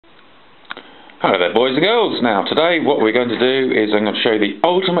Hello there, boys and girls. Now today what we're going to do is I'm going to show you the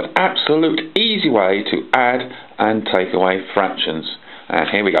ultimate absolute easy way to add and take away fractions. And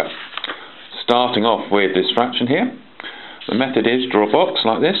here we go. Starting off with this fraction here. The method is draw a box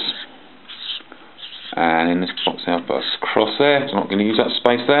like this. And in this box here I've got a cross there, so I'm not going to use that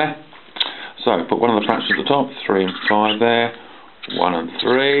space there. So put one of the fractions at the top, 3 and 5 there, 1 and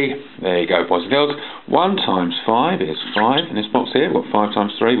 3. There you go, boys and girls. 1 times 5 is 5 in this box here. We've got 5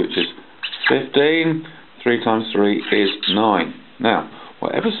 times 3, which is 15, 3 times 3 is 9. Now,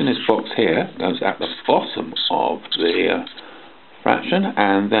 whatever's in this box here goes at the bottom of the fraction,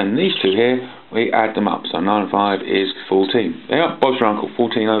 and then these two here, we add them up. So 9 and 5 is 14. There you are, Bob's your uncle.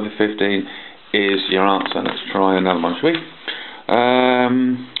 14 over 15 is your answer. Let's try another one, shall we?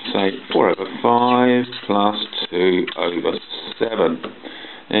 Say 4 over 5 plus 2 over 7.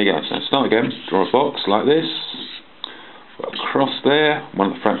 There you go. So start again. Draw a box like this. Across there, one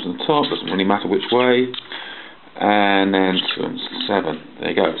of the fractions at the top, doesn't really matter which way, and then 2 and 7. There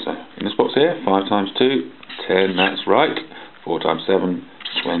you go. So in this box here, 5 times 2, 10, that's right. 4 times 7,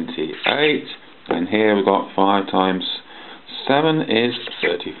 28. And here we've got 5 times 7 is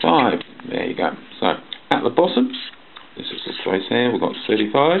 35. There you go. So at the bottom, this is the choice here, we've got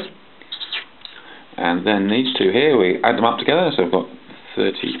 35. And then these two here, we add them up together, so we've got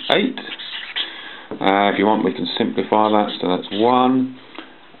 38. If you want, we can simplify that, so that's 1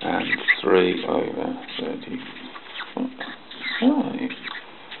 and 3 over 35.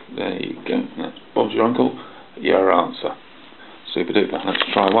 There you go. That's Bob's your uncle, your answer. Super duper. Let's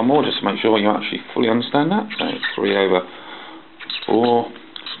try one more just to make sure you actually fully understand that. So 3 over 4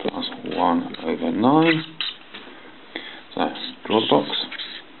 plus 1 over 9. So draw the box.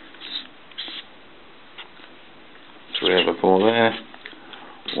 3 over 4 there.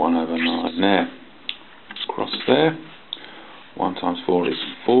 1 over 9 there. Cross there. 1 times 4 is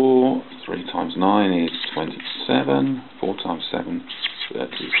 4, 3 times 9 is 27, 4 times 7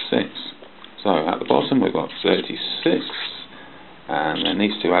 36. So at the bottom we've got 36, and then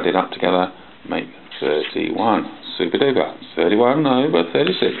these two added up together make 31. Super duper. 31 over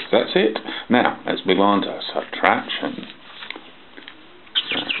 36. That's it. Now let's move on to subtraction.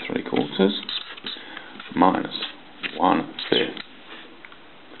 So 3/4 minus 1/5.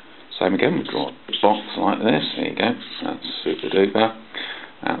 Same again, we draw a box like this. There you go. That's super duper.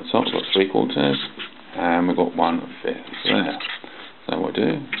 At the top we've got 3/4, and we've got 1/5 there. So we'll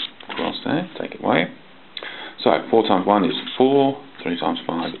do cross there, take it away. So 4 times 1 is 4, 3 times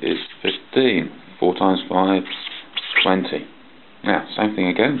 5 is 15, 4 times 5 20. Now same thing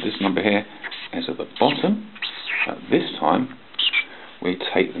again, this number here is at the bottom. At this time we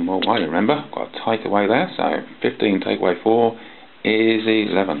take them away. Remember, got a take away there. So 15 take away 4 is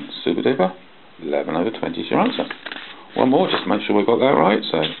 11. Super duper. 11 over 20 is your answer. One more just to make sure we've got that right.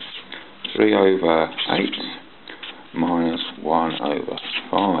 So 3 over 8 minus 1 over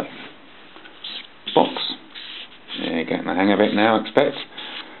 5. Box. Yeah, you're getting the hang of it now, I expect.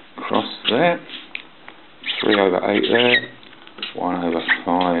 Cross there. 3 over 8 there. 1 over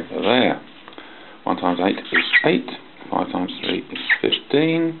 5 there. 1 times 8 is 8. 5 times 3 is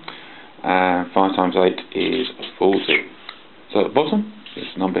 15. And 5 times 8 is 40. So at the bottom,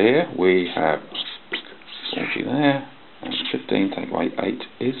 this number here, we have 40 there, and 15 take away 8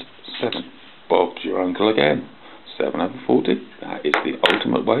 is 7. Bob's your uncle again. 7 over 40, that is the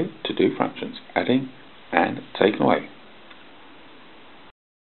ultimate way to do fractions, adding and taking away.